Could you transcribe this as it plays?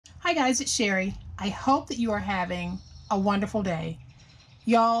Hi guys, it's Sherry. I hope that you are having a wonderful day.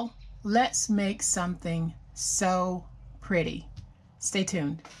 Y'all, let's make something so pretty. Stay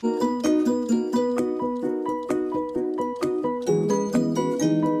tuned.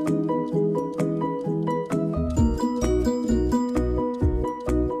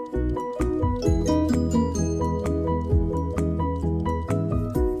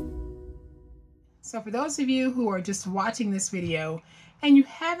 So for those of you who are just watching this video and you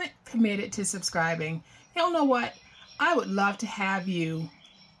haven't committed to subscribing, y'all know what? I would love to have you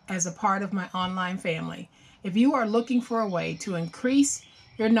as a part of my online family. If you are looking for a way to increase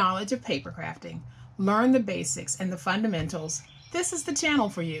your knowledge of paper crafting, learn the basics and the fundamentals, this is the channel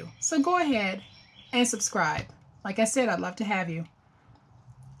for you. So go ahead and subscribe. Like I said, I'd love to have you.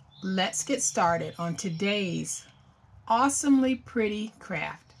 Let's get started on today's awesomely pretty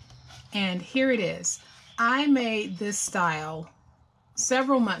craft. And here it is. I made this style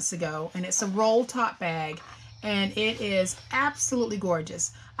several months ago, and it's a roll top bag, and it is absolutely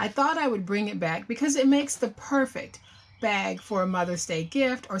gorgeous. I thought I would bring it back because it makes the perfect bag for a Mother's Day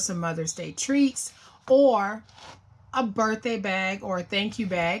gift or some Mother's Day treats, or a birthday bag or a thank you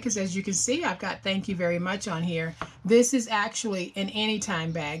bag, because as you can see, I've got thank you very much on here. This is actually an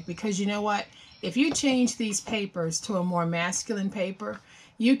anytime bag, because you know what? If you change these papers to a more masculine paper,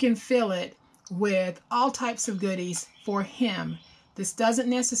 you can fill it with all types of goodies for him. This doesn't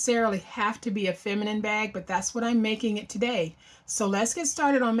necessarily have to be a feminine bag, but that's what I'm making it today. So let's get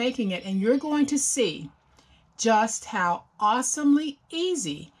started on making it, and you're going to see just how awesomely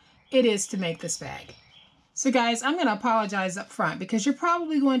easy it is to make this bag. So guys, I'm going to apologize up front because you're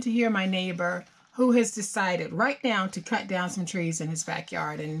probably going to hear my neighbor who has decided right now to cut down some trees in his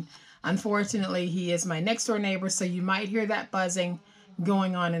backyard. And unfortunately, he is my next door neighbor, so you might hear that buzzing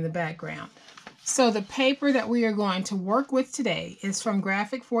going on in the background. So the paper that we are going to work with today is from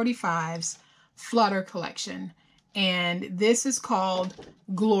Graphic 45's Flutter collection, and this is called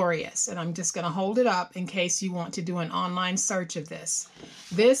Glorious, and I'm just going to hold it up in case you want to do an online search of this.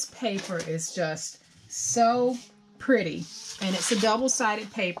 This paper is just so pretty, and it's a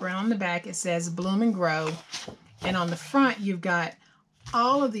double-sided paper, and on the back it says Bloom and Grow, and on the front you've got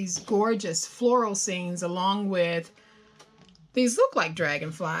all of these gorgeous floral scenes along with these look like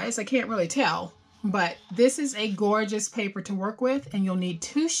dragonflies. I can't really tell, but this is a gorgeous paper to work with, and you'll need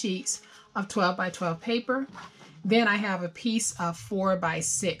 2 sheets of 12 by 12 paper. Then I have a piece of 4 by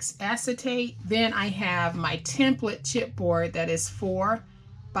 6 acetate. Then I have my template chipboard that is 4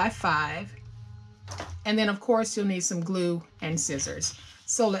 by 5. And then of course you'll need some glue and scissors.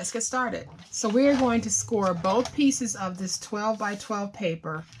 So let's get started. So we are going to score both pieces of this 12 by 12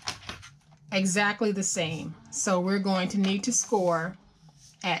 paper exactly the same. So we're going to need to score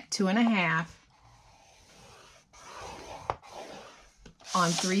at 2.5 on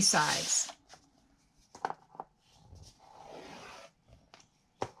 3 sides.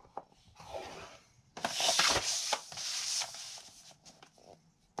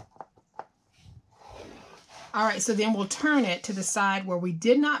 All right, so then we'll turn it to the side where we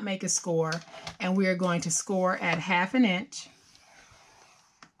did not make a score, and we are going to score at 1/2 inch,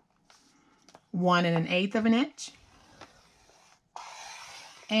 1 1/8 of an inch,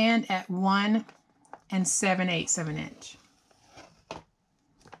 and at 1 7/8 of an inch.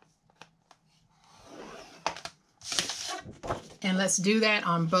 And let's do that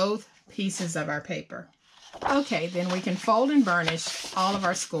on both pieces of our paper. Okay, then we can fold and burnish all of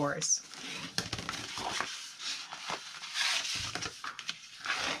our scores.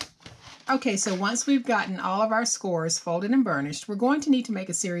 Okay, so once we've gotten all of our scores folded and burnished, we're going to need to make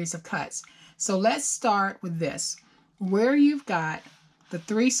a series of cuts. So let's start with this. Where you've got the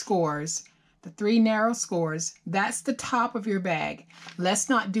 3 scores, the 3 narrow scores, that's the top of your bag. Let's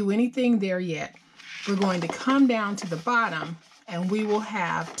not do anything there yet. We're going to come down to the bottom, and we will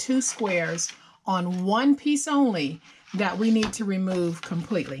have 2 squares on 1 piece only that we need to remove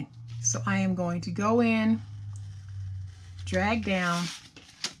completely. So I am going to go in, drag down,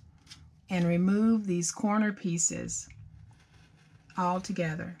 and remove these corner pieces all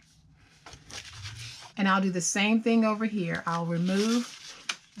together. And I'll do the same thing over here. I'll remove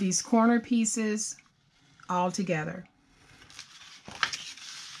these corner pieces all together.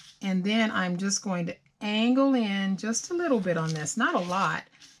 And then I'm just going to angle in just a little bit on this, not a lot.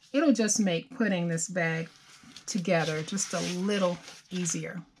 It'll just make putting this bag together just a little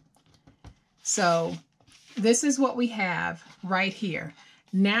easier. So this is what we have right here.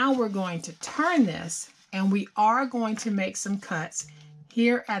 Now we're going to turn this, and we are going to make some cuts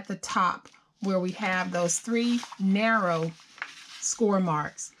here at the top where we have those 3 narrow score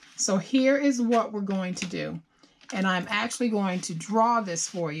marks. So here is what we're going to do. And I'm actually going to draw this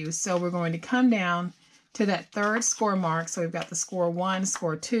for you. So we're going to come down to that third score mark. So we've got the score 1,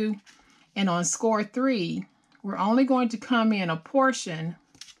 score 2, and on score 3, we're only going to come in a portion,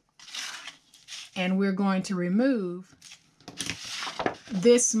 and we're going to remove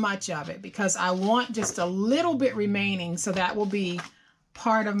this much of it because I want just a little bit remaining, so that will be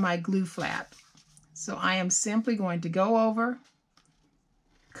part of my glue flap. So I am simply going to go over,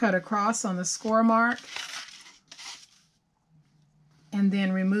 cut across on the score mark, and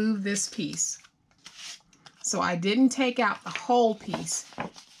then remove this piece. So I didn't take out the whole piece,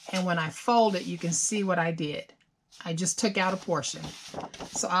 and when I fold it, you can see what I did. I just took out a portion.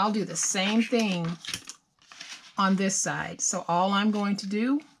 So I'll do the same thing on this side. So all I'm going to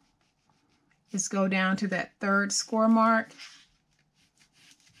do is go down to that third score mark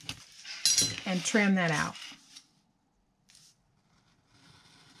and trim that out.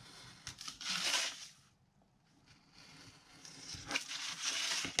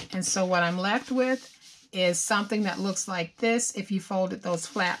 And so what I'm left with is something that looks like this if you folded those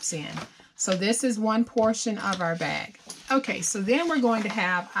flaps in. So this is one portion of our bag. Okay, so then we're going to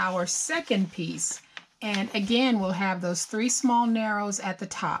have our second piece. And again, we'll have those 3 small narrows at the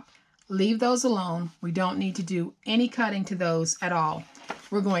top. Leave those alone. We don't need to do any cutting to those at all.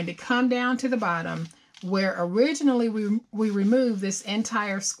 We're going to come down to the bottom where originally we removed this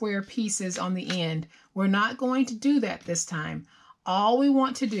entire square pieces on the end. We're not going to do that this time. All we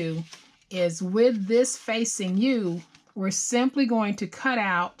want to do is with this facing you, we're simply going to cut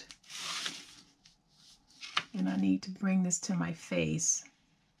out, and I need to bring this to my face.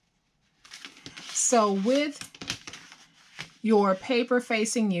 So with your paper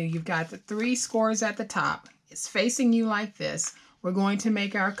facing you, you've got the 3 scores at the top. It's facing you like this. We're going to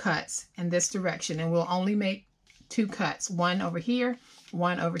make our cuts in this direction, and we'll only make 2 cuts, one over here,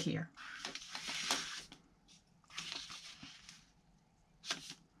 one over here.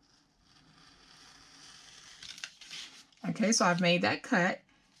 Okay, so I've made that cut,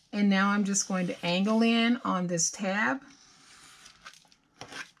 and now I'm just going to angle in on this tab,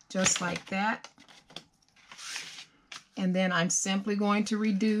 just like that. And then I'm simply going to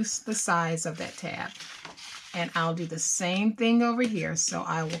reduce the size of that tab. And I'll do the same thing over here. So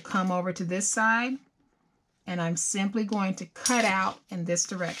I will come over to this side, and I'm simply going to cut out in this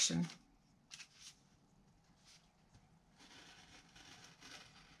direction.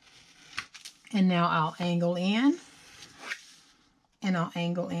 And now I'll angle in. And I'll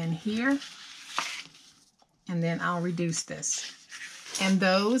angle in here, and then I'll reduce this. And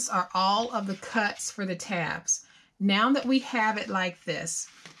those are all of the cuts for the tabs. Now that we have it like this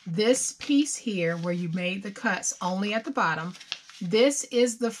piece here where you made the cuts only at the bottom, this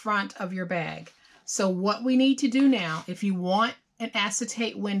is the front of your bag. So what we need to do now, if you want an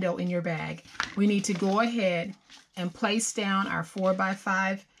acetate window in your bag, we need to go ahead and place down our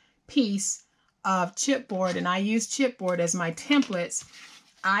 4x5 piece of chipboard, and I use chipboard as my templates.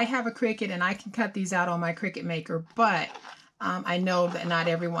 I have a Cricut, and I can cut these out on my Cricut Maker, but I know that not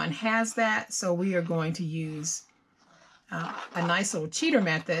everyone has that, so we are going to use a nice little cheater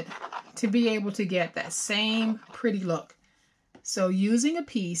method to be able to get that same pretty look. So using a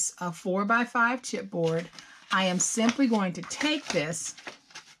piece of 4x5 chipboard, I am simply going to take this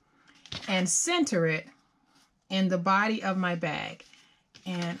and center it in the body of my bag.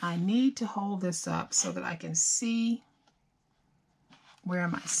 And I need to hold this up so that I can see where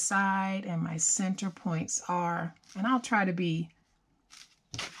my side and my center points are. And I'll try to be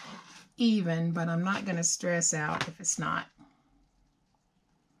even, but I'm not going to stress out if it's not.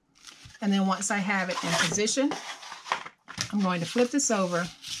 And then once I have it in position, I'm going to flip this over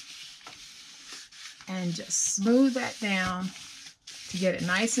and just smooth that down to get it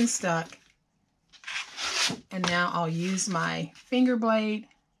nice and stuck. And now I'll use my finger blade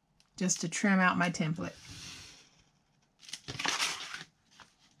just to trim out my template.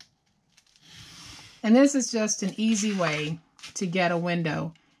 And this is just an easy way to get a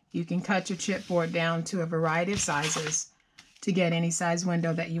window. You can cut your chipboard down to a variety of sizes to get any size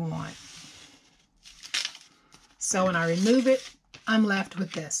window that you want. So when I remove it, I'm left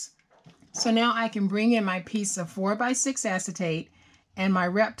with this. So now I can bring in my piece of 4x6 acetate and my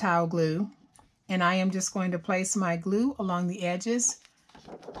Reptile glue, and I am just going to place my glue along the edges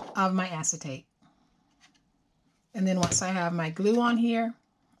of my acetate. And then once I have my glue on here,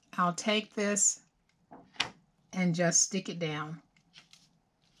 I'll take this and just stick it down.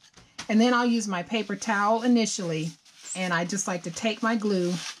 And then I'll use my paper towel initially, and I just like to take my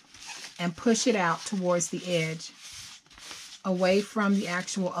glue and push it out towards the edge, away from the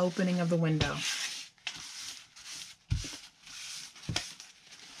actual opening of the window.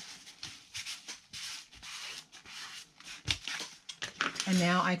 And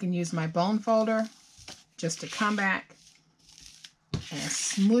now I can use my bone folder just to come back and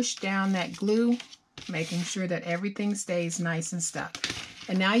smoosh down that glue, making sure that everything stays nice and stuck.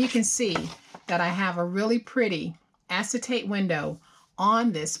 And now you can see that I have a really pretty acetate window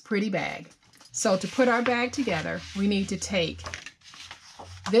on this pretty bag. So to put our bag together, we need to take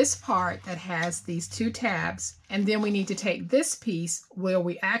this part that has these two tabs, and then we need to take this piece where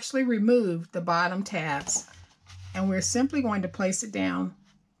we actually remove the bottom tabs, and we're simply going to place it down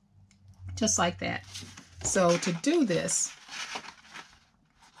just like that. So to do this,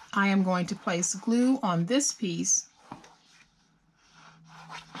 I am going to place glue on this piece,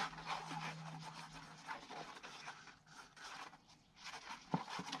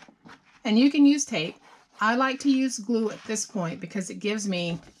 and you can use tape. I like to use glue at this point because it gives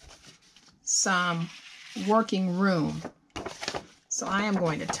me some working room. So I am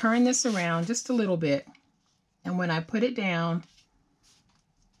going to turn this around just a little bit, and when I put it down,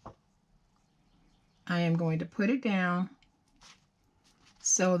 I am going to put it down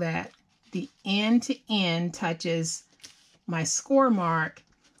so that the end to end touches my score mark,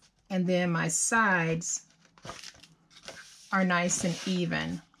 and then my sides are nice and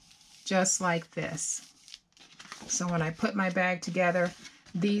even, just like this. So when I put my bag together,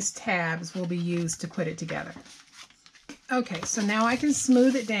 these tabs will be used to put it together. Okay, so now I can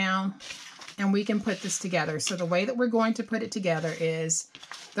smooth it down and we can put this together. So the way that we're going to put it together is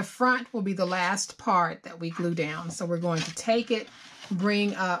the front will be the last part that we glue down. So we're going to take it,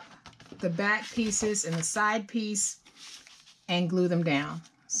 bring up the back pieces and the side piece and glue them down.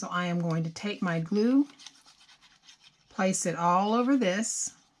 So I am going to take my glue, place it all over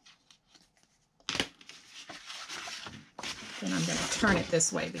this. Then I'm going to turn it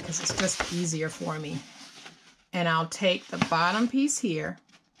this way because it's just easier for me. And I'll take the bottom piece here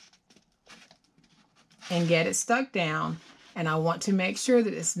and get it stuck down. And I want to make sure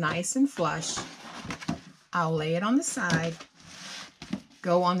that it's nice and flush. I'll lay it on the side,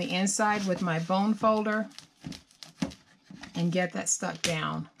 go on the inside with my bone folder, and get that stuck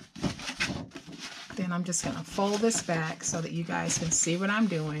down. Then I'm just going to fold this back so that you guys can see what I'm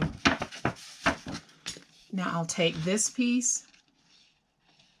doing. Now I'll take this piece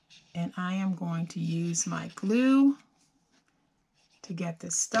and I am going to use my glue to get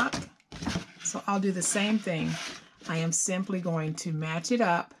this stuck. So I'll do the same thing. I am simply going to match it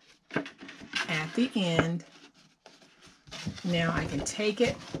up at the end. Now I can take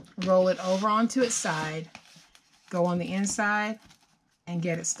it, roll it over onto its side, go on the inside, and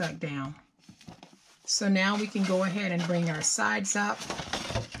get it stuck down. So now we can go ahead and bring our sides up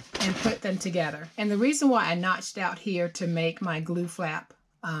and put them together. And the reason why I notched out here to make my glue flap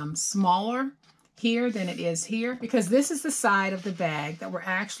smaller here than it is here, because this is the side of the bag that we're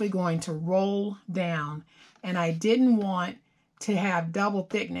actually going to roll down. And I didn't want to have double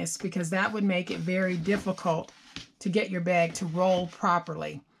thickness because that would make it very difficult to get your bag to roll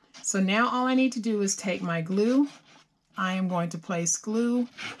properly. So now all I need to do is take my glue. I am going to place glue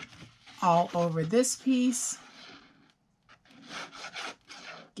all over this piece.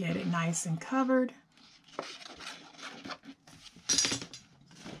 Get it nice and covered.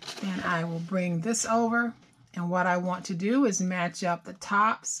 Then I will bring this over, and what I want to do is match up the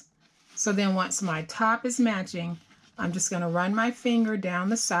tops. So then once my top is matching, I'm just going to run my finger down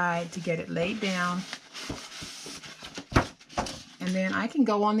the side to get it laid down. And then I can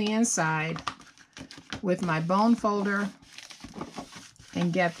go on the inside with my bone folder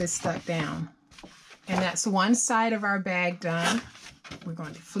and get this stuck down. And that's one side of our bag done. We're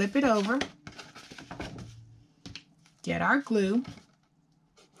going to flip it over, get our glue,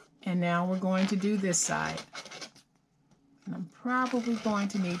 and now we're going to do this side. And I'm probably going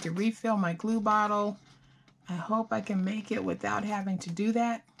to need to refill my glue bottle. I hope I can make it without having to do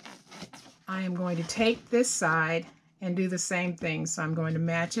that. I am going to take this side and do the same thing. So I'm going to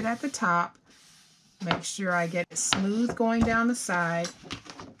match it at the top, make sure I get it smooth going down the side.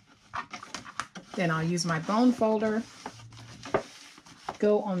 Then I'll use my bone folder,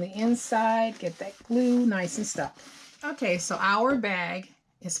 go on the inside, get that glue nice and stuck. Okay, so our bag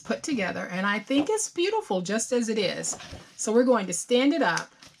is put together, and I think it's beautiful just as it is. So we're going to stand it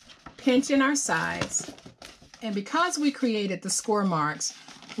up, pinch in our sides, and because we created the score marks,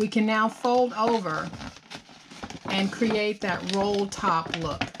 we can now fold over and create that roll top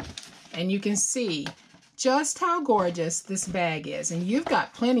look. And you can see just how gorgeous this bag is. And you've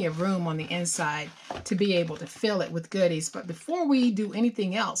got plenty of room on the inside to be able to fill it with goodies. But before we do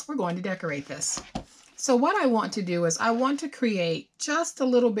anything else, we're going to decorate this. So what I want to do is I want to create just a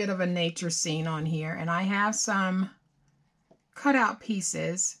little bit of a nature scene on here. And I have some cutout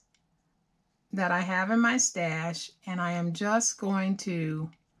pieces that I have in my stash, and I am just going to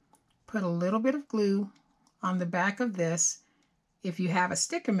put a little bit of glue on the back of this. If you have a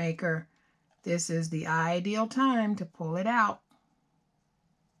sticker maker, this is the ideal time to pull it out.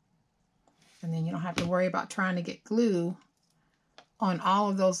 And then you don't have to worry about trying to get glue on all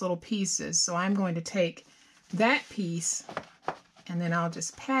of those little pieces. So I'm going to take that piece and then I'll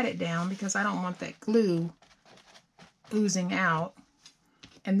just pat it down because I don't want that glue oozing out.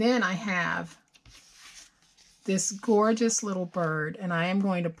 And then I have this gorgeous little bird, and I am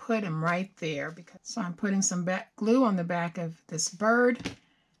going to put him right there. So I'm putting some glue on the back of this bird,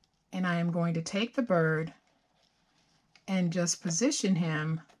 and I am going to take the bird and just position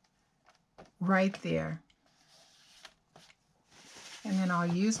him right there. And then I'll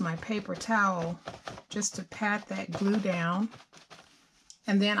use my paper towel just to pat that glue down.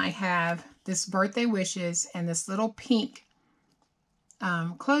 And then I have this birthday wishes and this little pink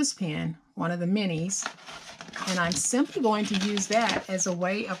clothespin, one of the minis. And I'm simply going to use that as a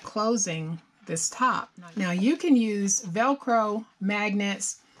way of closing this top. Now you can use Velcro,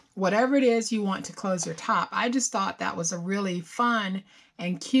 magnets, whatever it is you want to close your top. I just thought that was a really fun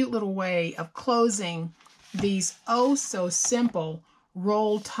and cute little way of closing these oh so simple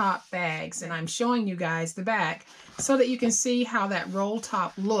roll top bags. And I'm showing you guys the back so that you can see how that roll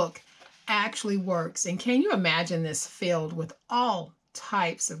top look actually works. And can you imagine this filled with all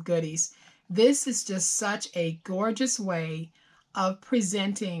types of goodies? This is just such a gorgeous way of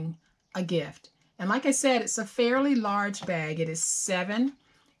presenting a gift. And like I said, it's a fairly large bag. It is 7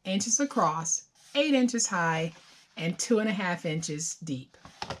 inches across, 8 inches high, and 2.5 inches deep.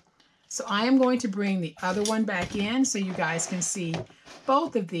 So I am going to bring the other one back in so you guys can see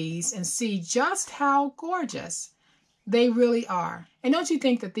both of these and see just how gorgeous they really are. And don't you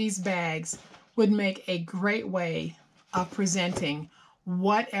think that these bags would make a great way of presenting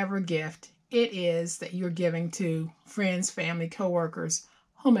whatever gift it is that you're giving to friends, family, coworkers,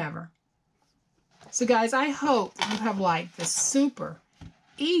 whomever. So guys, I hope you have liked this super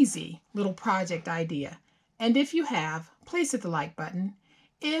easy little project idea. And if you have, please hit the like button.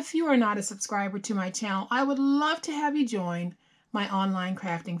 If you are not a subscriber to my channel, I would love to have you join my online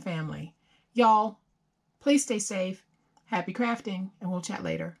crafting family. Y'all, please stay safe, happy crafting, and we'll chat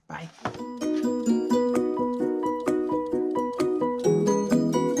later. Bye.